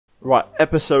Right,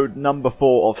 episode number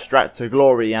 4 of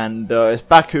Strat2GLORY, and it's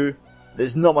Baku.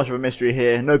 There's not much of a mystery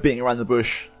here, no beating around the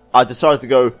bush. I decided to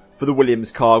go for the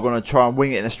Williams car. I'm going to try and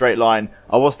wing it in a straight line.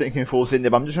 I was thinking Force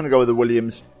India, but I'm just going to go with the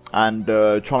Williams and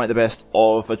try and make the best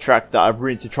of a track that I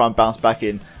really need to try and bounce back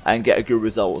in and get a good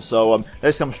result. So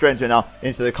let's come straight into it now,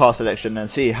 into the car selection, and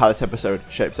see how this episode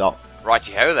shapes up.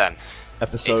 Righty-ho then.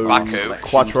 Episode Baku.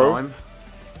 Quattro.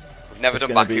 We've never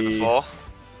done Baku before.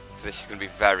 So this is going to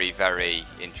be very, very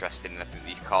interesting, and I think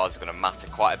these cars are going to matter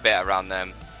quite a bit around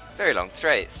them very long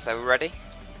straights. So we're ready?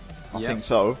 I think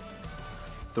so.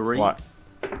 3, right.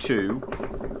 2,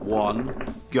 1,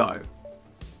 go.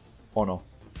 Oh no.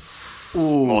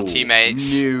 Ooh, more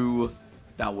teammates. Knew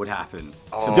that would happen.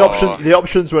 Oh. The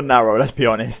options were narrow, let's be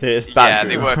honest. It's yeah,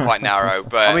 they were quite narrow,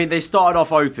 but I mean, they started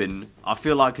off open. I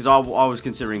feel like, because I was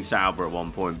considering Sauber at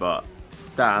one point, but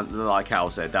down, like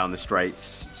Cal said, down the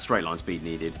straights, straight line speed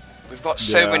needed. We've got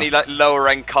so many like lower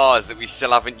end cars that we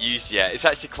still haven't used yet. It's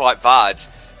actually quite bad.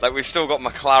 Like, we've still got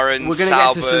McLarens,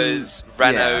 Saubers,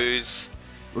 Renaults.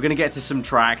 We're going to get to some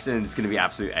tracks, and it's going to be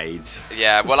absolute AIDS.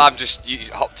 Yeah, well, I've just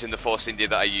hopped in the Force India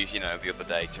that I used, the other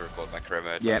day to record my career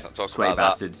mode. Yeah, sway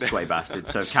bastard, that. sway bastard.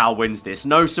 So Cal wins this.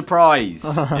 No surprise.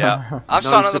 Yeah, I'm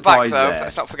starting at the back, though.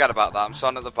 Let's not forget about that. I'm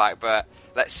starting at the back, but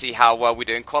let's see how well we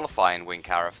do in qualifying, Wing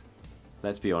Carav.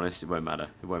 Let's be honest, it won't matter.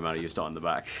 It won't matter, you're starting at the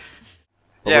back.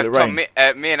 Yeah, Tom, me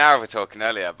and Arav were talking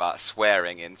earlier about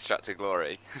swearing in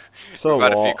Strat2GLORY. So we've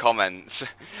had a few comments.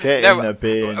 Get in the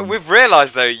bin. We've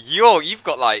realised though, you've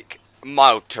got like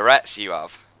mild Tourette's. You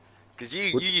have, because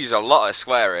you use a lot of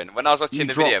swearing. When I was watching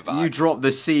the video back, you drop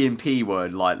the C and P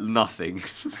word like nothing.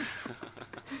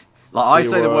 Like, I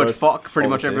say the word fuck pretty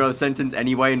much every other sentence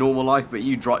anyway in normal life, but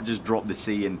you just drop the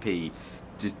C and P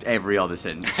just every other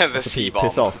sentence. The C bomb.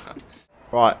 Piss off.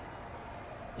 Right.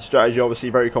 The strategy obviously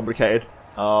very complicated.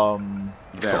 Got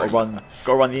to run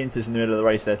the inters in the middle of the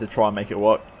race there to try and make it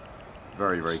work.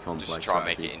 Very, very complex. Just try and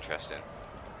make it interesting.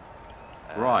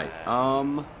 Right.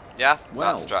 Yeah.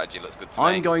 Well, that strategy looks good to me.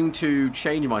 I'm going to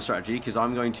change my strategy because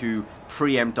I'm going to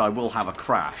preempt. I will have a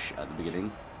crash at the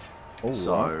beginning. Oh,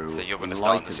 so you're going to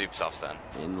start on the super softs then?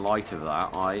 In light of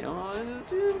that, I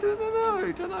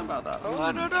don't know about that. Oh,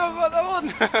 I don't know about that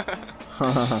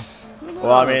one.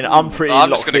 Well, I mean, I'm pretty I'm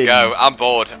locked just going to in. go. I'm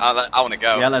bored. I want to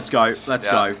go. Yeah, let's go. Let's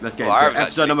go. Let's get into it.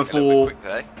 Episode number 4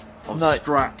 of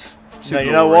Strat2GLORY. No,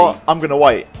 you know what? I'm going to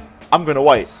wait. I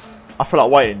feel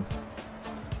like waiting.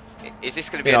 Is this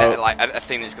going to be a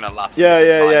thing that's going to last?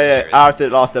 Yeah. After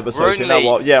the last episode, We're only you know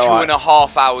what? Yeah,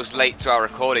 2.5 hours late to our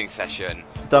recording session.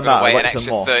 Doesn't matter. Wait an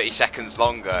extra 30 seconds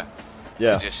longer.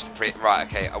 Yeah. To just right.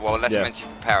 Okay. Well, let's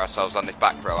mentally prepare ourselves on this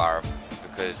back row, Arav,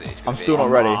 because it's. I'm still not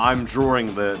ready. I'm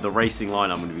drawing the racing line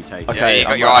I'm going to be taking. Okay. Yeah, you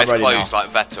got your eyes closed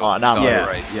like Vettel. Right, now the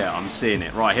race. Yeah, I'm seeing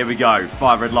it. Right, here we go.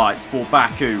 5 red lights for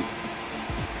Baku.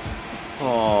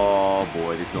 Oh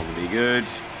boy, this is not going to be good.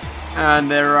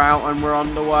 And they're out, and we're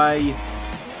underway.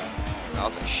 That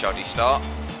was a shoddy start,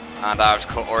 and I was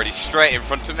caught already straight in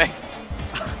front of me.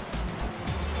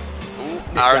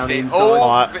 Oh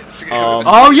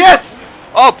yes!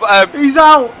 Oh, he's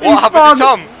out! What happened to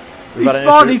Tom? He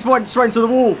spun, he went straight into the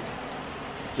wall.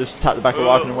 Just tapped the back of the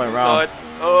rifle and went around.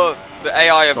 Oh, the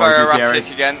AI are very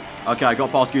erratic again. Okay, I got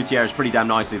past Gutierrez pretty damn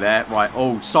nicely there. Right,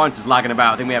 Science is lagging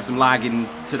about. I think we have some lag in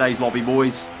today's lobby,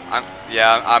 boys. I'm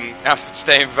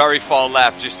staying very far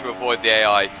left just to avoid the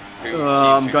AI.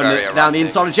 I'm going down the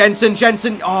inside of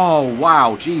Jensen. Oh,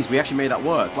 wow. Jeez, we actually made that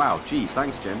work. Wow, jeez.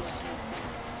 Thanks, gents.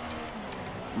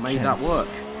 Made that work.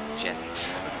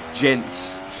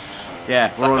 Gents.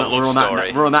 Yeah, we're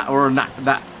on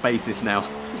that basis now.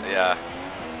 Yeah.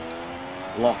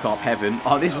 Lock up heaven.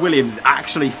 Oh, this Williams is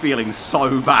actually feeling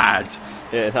so bad.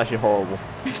 Yeah, it's actually horrible.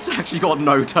 It's actually got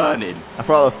no turning. I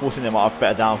feel like the Force India might have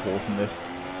better downforce than this.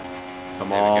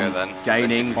 Come on,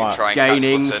 gaining.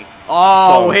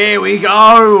 Oh, here we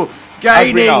go! Gaining!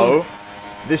 As we know,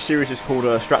 this series is called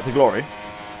Strat2GLORY.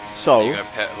 So, you're going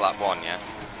to pit lap 1, yeah?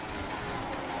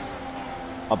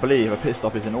 I believe a pit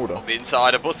stop is in order. Up the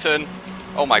insider button.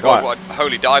 Oh my god, what a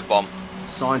holy dive bomb.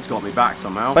 Science got me back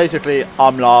somehow. Basically,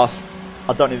 I'm last.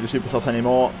 I don't need the super softs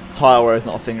anymore. Tyre wear is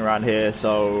not a thing around here,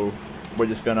 so we're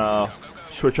just going to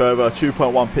switch over.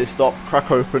 2.1 pit stop,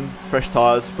 crack open, fresh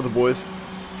tyres for the boys.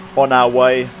 On our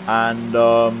way, and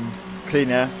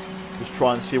clean air. Just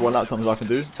try and see what lap times I can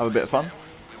do. Have a bit of fun,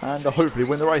 and hopefully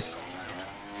win the race.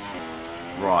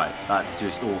 Right, that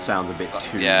just all sounds a bit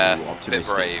too optimistic. A bit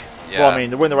brave. Yeah. Well, I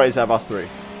mean, to win the race out of us 3.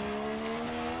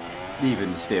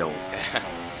 Even still.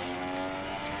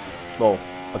 Well,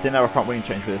 I didn't have a front wing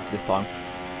change this time.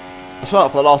 I swear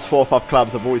for the last 4 or 5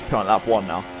 clubs, I've always put on lap 1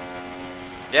 now.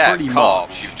 Yeah, pretty Carp,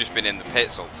 much. you've just been in the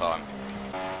pits all the time.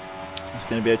 It's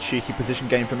going to be a cheeky position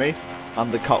game for me.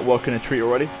 Undercut working a treat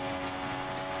already.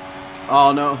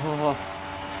 Oh no.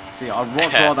 See, I'd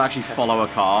much rather actually follow a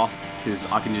car, because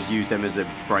I can just use them as a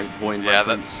break point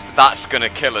reference. That's going to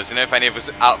kill us. You know, if any of us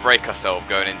outbrake ourselves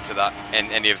going into that in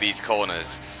any of these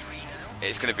corners,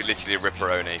 it's going to be literally a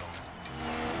ripperoni.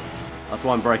 That's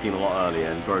why I'm braking a lot earlier,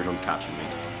 and Grosjean's catching me.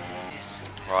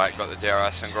 Right, got the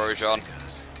DRS on Grosjean.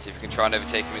 See if we can try and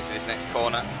overtake him into this next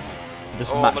corner.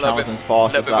 Just match Hamilton's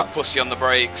fast as that. A little bit of a pussy on the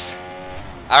brakes.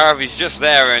 Aravi's just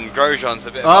there, and Grosjean's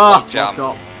a bit of a logjam.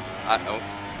 Oh,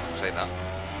 say that.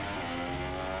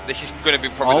 This is going to be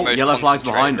probably the most yellow flags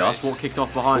behind us. What kicked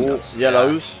off behind us?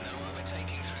 Yellows.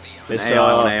 It's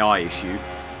an AI issue.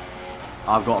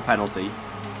 I've got a penalty.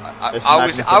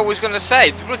 I was going to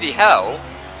say, bloody hell.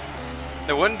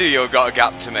 No wonder you got a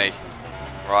gap to me.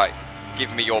 Right,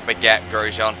 give me your baguette,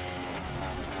 Grosjean.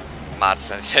 Mad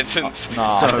sentence.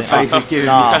 So basically,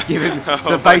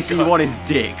 so basically, you want his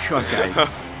dick. Okay.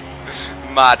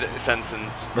 Mad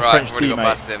sentence. Right, I've already got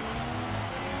past him.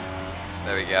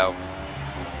 There we go.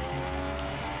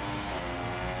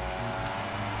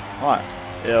 Right.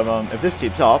 Yeah, if this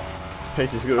keeps up,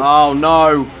 pace is good. Oh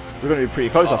no! We're going to be pretty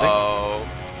close, I think.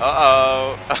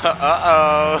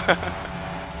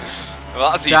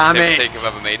 Well, that's the easiest mistake I've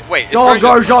ever made. Wait, it's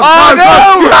Grosjean. Oh no!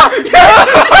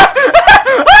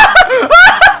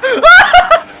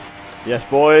 Yes,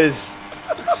 boys.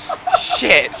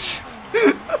 Shit!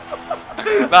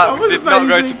 That did not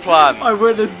go to plan. I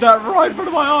witnessed that right in front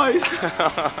of my eyes.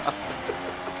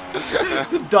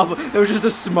 There was just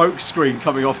a smoke screen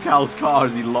coming off Cal's car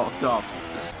as he locked up.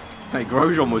 Hey,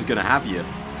 Grosjean was going to have you.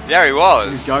 Yeah, he was.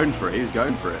 He was going for it. He was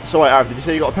going for it. So wait, Arav, did you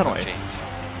say you got a penalty?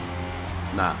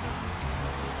 Nah.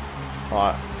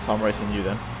 Alright, so I'm racing you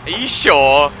then. Are you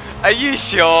sure? Are you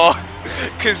sure?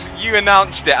 Because you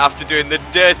announced it after doing the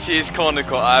dirtiest corner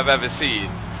cut I've ever seen.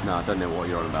 No, I don't know what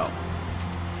you're on about.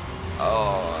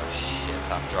 Oh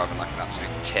shit, I'm driving like an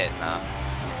absolute tit now.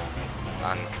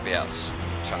 And Kvyat's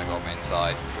trying to go on the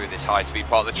inside through this high speed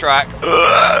part of the track.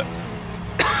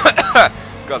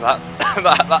 God, that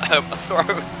hurt my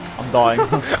throat. I'm dying.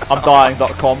 I'm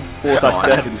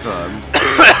dying.com/death. Confirmed.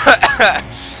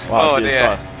 Wow, oh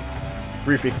dear.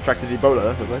 Briefly contracted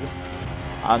Ebola there.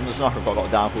 And the sniper got a lot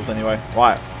of downfalls anyway.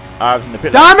 Right, Arav's in the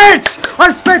pit lane. Damn it!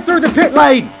 I sped through the pit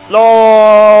lane!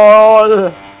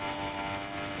 Lord!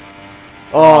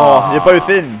 Oh, you're both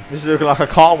in. This is looking like a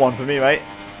calm one for me, mate.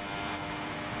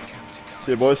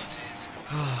 See you, boys.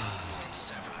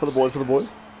 For the boys, for the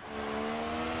boys.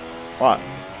 Right.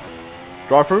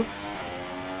 Drive through?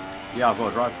 Yeah, I've got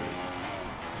a drive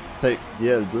through.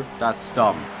 Yeah, bro. That's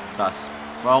dumb. That's...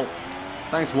 Well,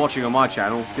 thanks for watching on my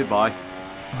channel. Goodbye.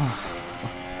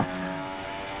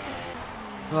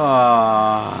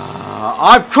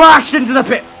 I've crashed into the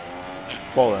pit!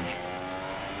 Well then.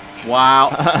 Wow.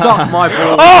 Suck my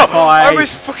balls, oh, FIA. I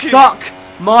was fucking... Suck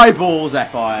my balls,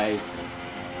 FIA.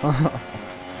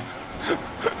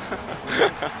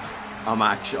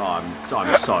 I'm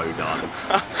so done.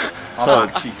 I've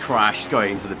actually crashed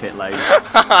going into the pit lane.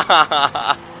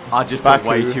 I just put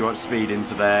way too much speed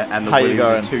into there, and the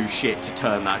Williams is too shit to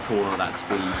turn that corner at that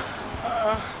speed.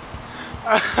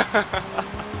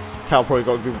 Cal probably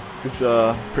got a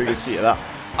pretty good seat of that.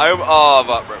 I've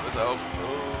upright myself.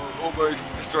 Almost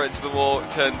straight to the wall,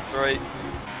 turn 3.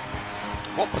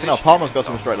 What position? No, Palmer's got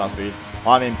some straight line speed.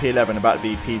 I'm in P11, about to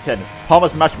be P10.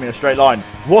 Palmer's matched me in a straight line.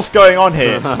 What's going on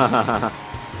here?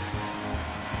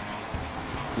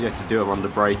 You have to do it under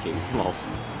braking. Well.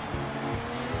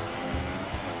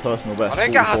 Personal best. I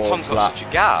don't get how Tom's got such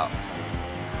a gap.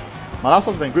 My last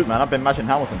one's been good, man. I've been matching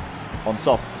Hamilton on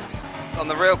soft. On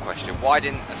the real question, why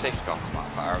didn't a safety car come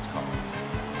out for Arab's car?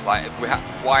 Like,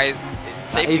 why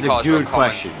safety cars are a good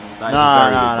question.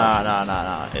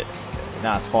 Nah,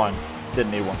 it's fine.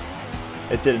 Didn't need one.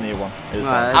 It didn't need one. It was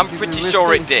fine. I'm pretty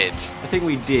sure it did. I think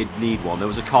we did need one. There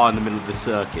was a car in the middle of the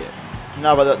circuit.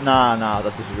 No, but I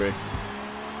disagree.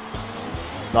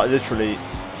 Like literally,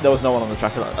 there was no one on the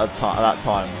track at that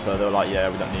time, so they were like, "Yeah,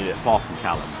 we don't need it." Apart from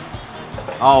Callum.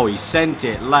 Oh, he sent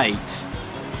it late.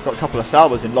 Got a couple of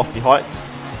salvers in lofty heights.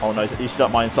 Oh no, he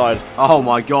stuck my inside. Oh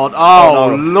my god.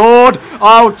 Oh, no. Lord.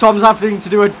 Oh, Tom's having to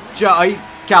do a...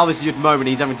 Cal, this is your moment.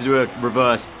 He's having to do a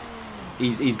reverse.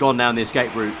 He's gone down the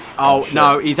escape route. Oh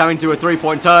no, he's having to do a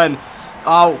 3-point turn.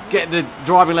 Oh, get the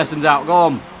driving lessons out. Go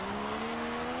on.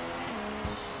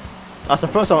 That's the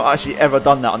first time I've actually ever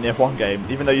done that on the F1 game.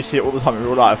 Even though you see it all the time in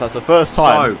real life, that's the first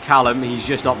time. So, Callum, he's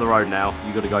just up the road now.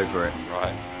 You got to go for it.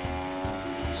 Right.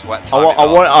 Sweat time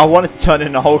I wanted to turn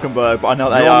in a Hulkenberg, but I know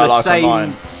they are like on the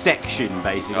online. same section,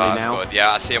 basically, that's now. Good.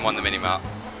 Yeah, I see him on the mini-map.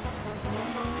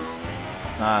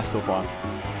 Nah, still fine.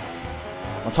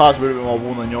 My tyres are a little bit more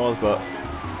worn than yours, but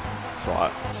it's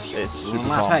alright. It's super On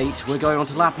lap calm. 8, we're going on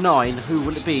to lap 9. Who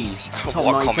will it be? Tom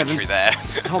What commentary there?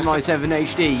 Tom 97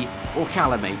 HD or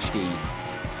Callum HD?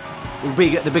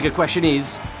 The bigger question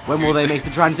is, when will they make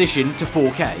the transition to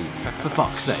 4K? For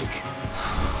fuck's sake.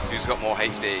 Who's got more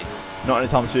HD? Not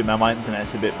anytime soon, man. My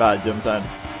internet's a bit bad, you know what I'm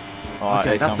saying? Alright,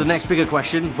 Okay, that's the next bigger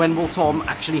question. When will Tom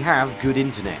actually have good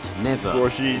internet? Never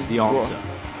is the answer.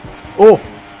 Oh!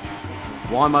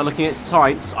 Why am I looking at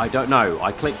science? I don't know.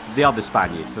 I clicked the other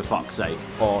Spaniard, for fuck's sake.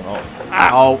 Oh, no.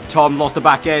 Oh, Tom lost the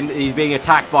back end. He's being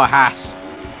attacked by Haas.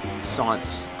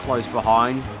 Science close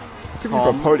behind. Took me for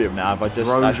a podium now if I just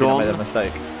actually made a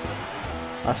mistake.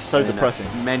 That's so depressing.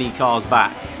 Many cars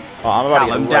back. Oh, I'm about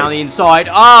Callum to get down the inside.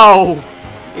 Oh!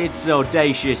 It's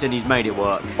audacious and he's made it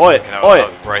work. Oi! Oi! That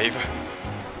was brave.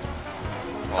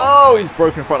 Oh, he's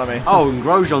broken in front of me. Oh, and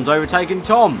Grosjean's overtaken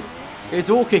Tom. It's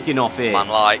all kicking off here. Man,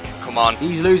 like, come on.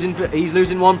 He's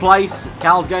losing one place.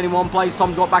 Cal's going in one place.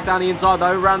 Tom's got back down the inside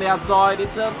though, around the outside.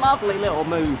 It's a lovely little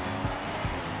move.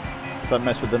 Don't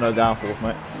mess with the no downforce,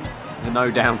 mate. The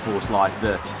no downforce life,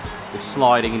 the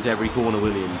sliding into every corner,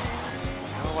 Williams.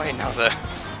 Go away, Nuzzer.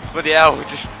 Bloody hell,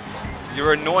 just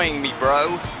you're annoying me,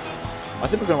 bro. I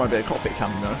think we're going to want a bit of cockpit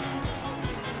cam, you know.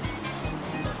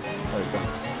 There we go.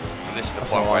 And this is the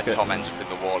That's point why I where like it. Tom ends up in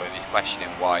the wall and he's questioning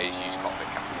why he's used cockpit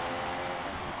camera.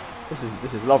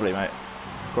 This is lovely, mate.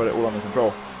 Got it all under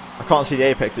control. I can't see the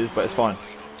apexes, but it's fine.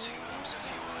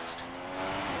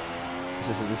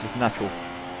 This is natural.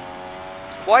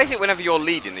 Why is it whenever you're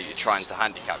leading that you're trying to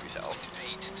handicap yourself?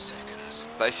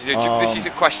 But this is a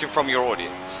question from your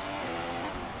audience.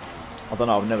 I don't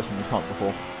know. I've never seen this hunt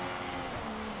before.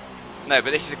 No,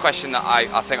 but this is a question that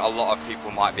I think a lot of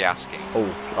people might be asking. Oh,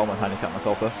 I almost handicapped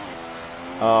myself there.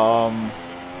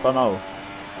 Don't know.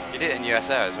 You did it in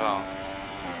USA as well.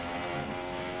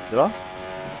 Did I?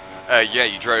 Yeah,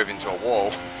 you drove into a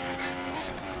wall.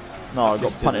 No, I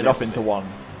got punted off into one.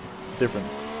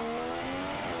 Difference.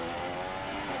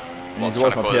 You need to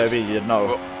work on POV, you didn't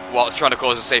know. What's trying to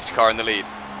cause a safety car in the lead?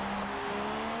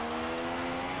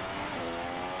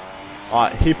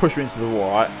 Alright, he pushed me into the wall,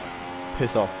 alright?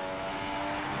 Piss off.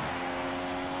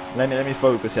 Let me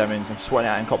focus here, means I'm sweating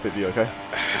out in cockpit view, okay?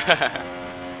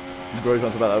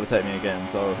 Grosjean's about to overtake me again,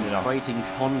 so, you know. Creating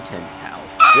content, Cal.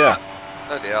 Yeah.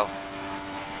 Bloody hell.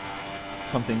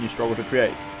 Something you struggle to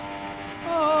create.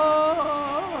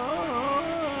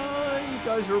 You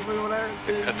guys are everyone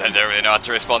Ericsson. I don't really know how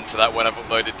to respond to that when I've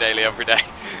uploaded daily every day.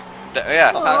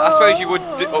 Yeah, I suppose you would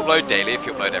upload daily if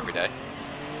you upload every day.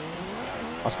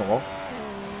 That's gone well.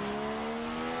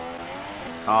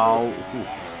 Oh.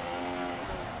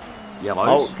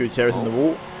 Yellows. Oh, Gutierrez in the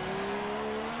wall.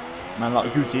 Man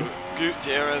like Guti.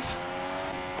 Gutierrez.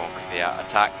 Go on, Kvyat,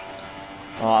 attack.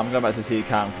 Oh, I'm going back to see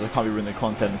cam because I can't be ruining the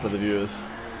content for the viewers.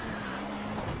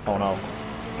 Oh no.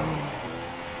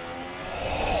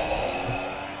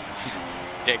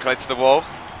 Getting close to the wall.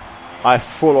 I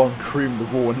full on creamed the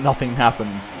wall and nothing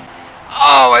happened.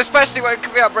 Oh, especially when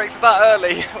Kvyat breaks that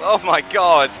early. Oh my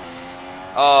god.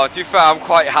 Oh, to be fair, I'm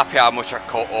quite happy how much I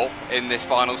caught up in this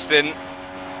final stint.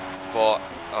 But,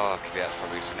 oh, Kvyat's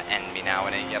probably just going to end me now,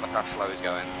 isn't he? Yeah, look how slow he's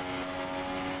going.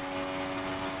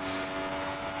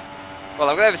 Well,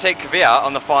 I'm going to overtake Kvyat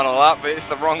on the final lap, but it's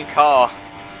the wrong car.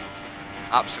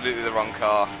 Absolutely the wrong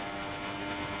car.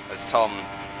 As Tom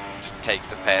just takes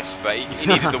the piss, but he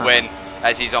needed the win,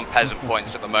 as he's on peasant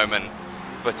points at the moment.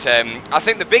 But I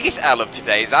think the biggest L of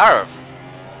today is Arav,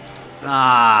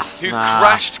 who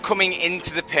crashed coming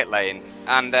into the pit lane.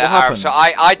 And Arav, so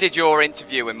I did your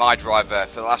interview with my driver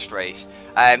for the last race.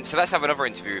 So let's have another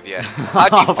interview with you. How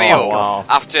do you feel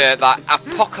after that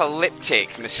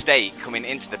apocalyptic mistake coming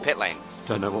into the pit lane?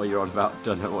 Don't know what you're on about.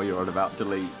 Don't know what you're on about.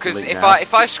 Delete. Because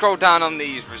if I scroll down on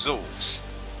these results,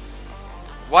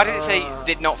 why did it say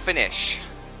did not finish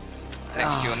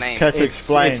next to your name? It's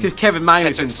because Kevin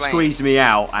Magnussen squeezed me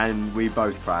out and we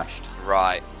both crashed.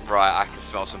 Right. I can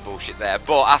smell some bullshit there.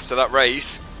 But after that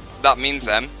race, that means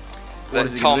then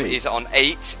that Tom is on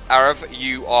 8. Arav,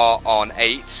 you are on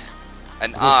 8.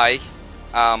 And I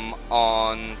am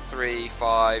on 3,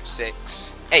 5,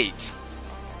 6, 8.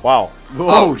 Wow.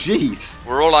 Oh, jeez.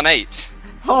 We're all on 8.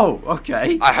 Oh,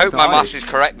 okay. I hope my maths is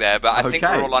correct there, but I think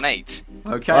we're all on 8.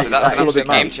 Okay. So that's an absolute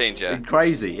game changer.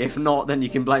 Crazy. If not, then you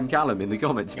can blame Callum in the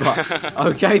comments. But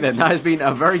okay, then. That has been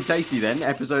a very tasty, then,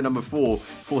 episode number 4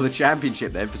 for the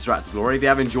championship, then, for Strat2GLORY. If you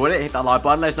have enjoyed it, hit that like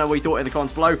button. Let us know what you thought in the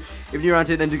comments below. If you're new around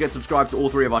here, then do get subscribed to all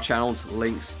 3 of our channels.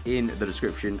 Links in the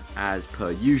description, as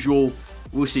per usual.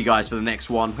 We'll see you guys for the next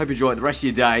one. Hope you enjoy the rest of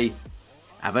your day.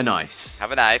 Have a nice.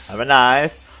 Have a nice. Have a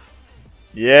nice.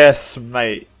 Yes,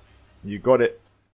 mate. You got it.